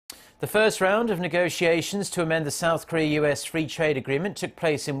The first round of negotiations to amend the South Korea-U.S. Free Trade Agreement took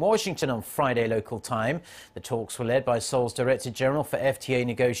place in Washington on Friday local time. The talks were led by Seoul's Director General for FTA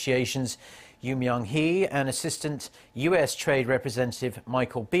negotiations, Myung-hee, and Assistant U.S. Trade Representative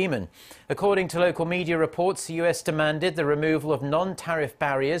Michael Beeman. According to local media reports, the U.S. demanded the removal of non-tariff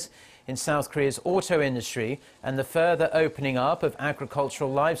barriers in South Korea's auto industry and the further opening up of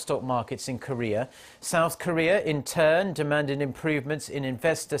agricultural livestock markets in Korea. South Korea, in turn, demanded improvements in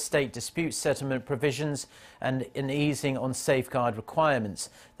investor-state dispute settlement provisions and an easing on safeguard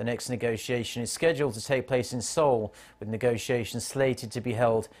requirements. The next negotiation is scheduled to take place in Seoul, with negotiations slated to be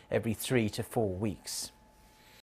held every 3 to 4 weeks.